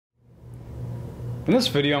In this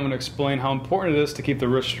video, I'm going to explain how important it is to keep the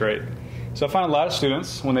wrist straight. So I find a lot of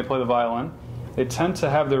students, when they play the violin, they tend to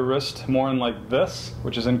have their wrist more in like this,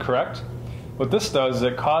 which is incorrect. What this does is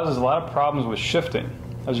it causes a lot of problems with shifting.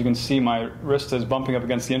 As you can see, my wrist is bumping up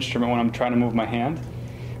against the instrument when I'm trying to move my hand.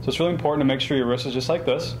 So it's really important to make sure your wrist is just like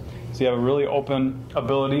this, so you have a really open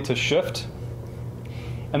ability to shift.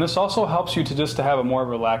 And this also helps you to have a more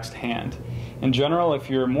relaxed hand. In general, if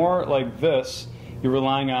you're more like this, you're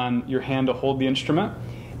relying on your hand to hold the instrument,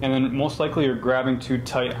 and then most likely you're grabbing too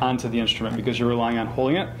tight onto the instrument because you're relying on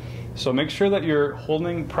holding it. So make sure that you're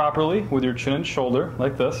holding properly with your chin and shoulder,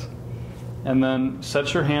 like this, and then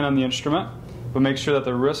set your hand on the instrument, but make sure that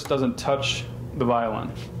the wrist doesn't touch the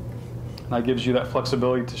violin. That gives you that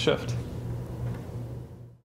flexibility to shift.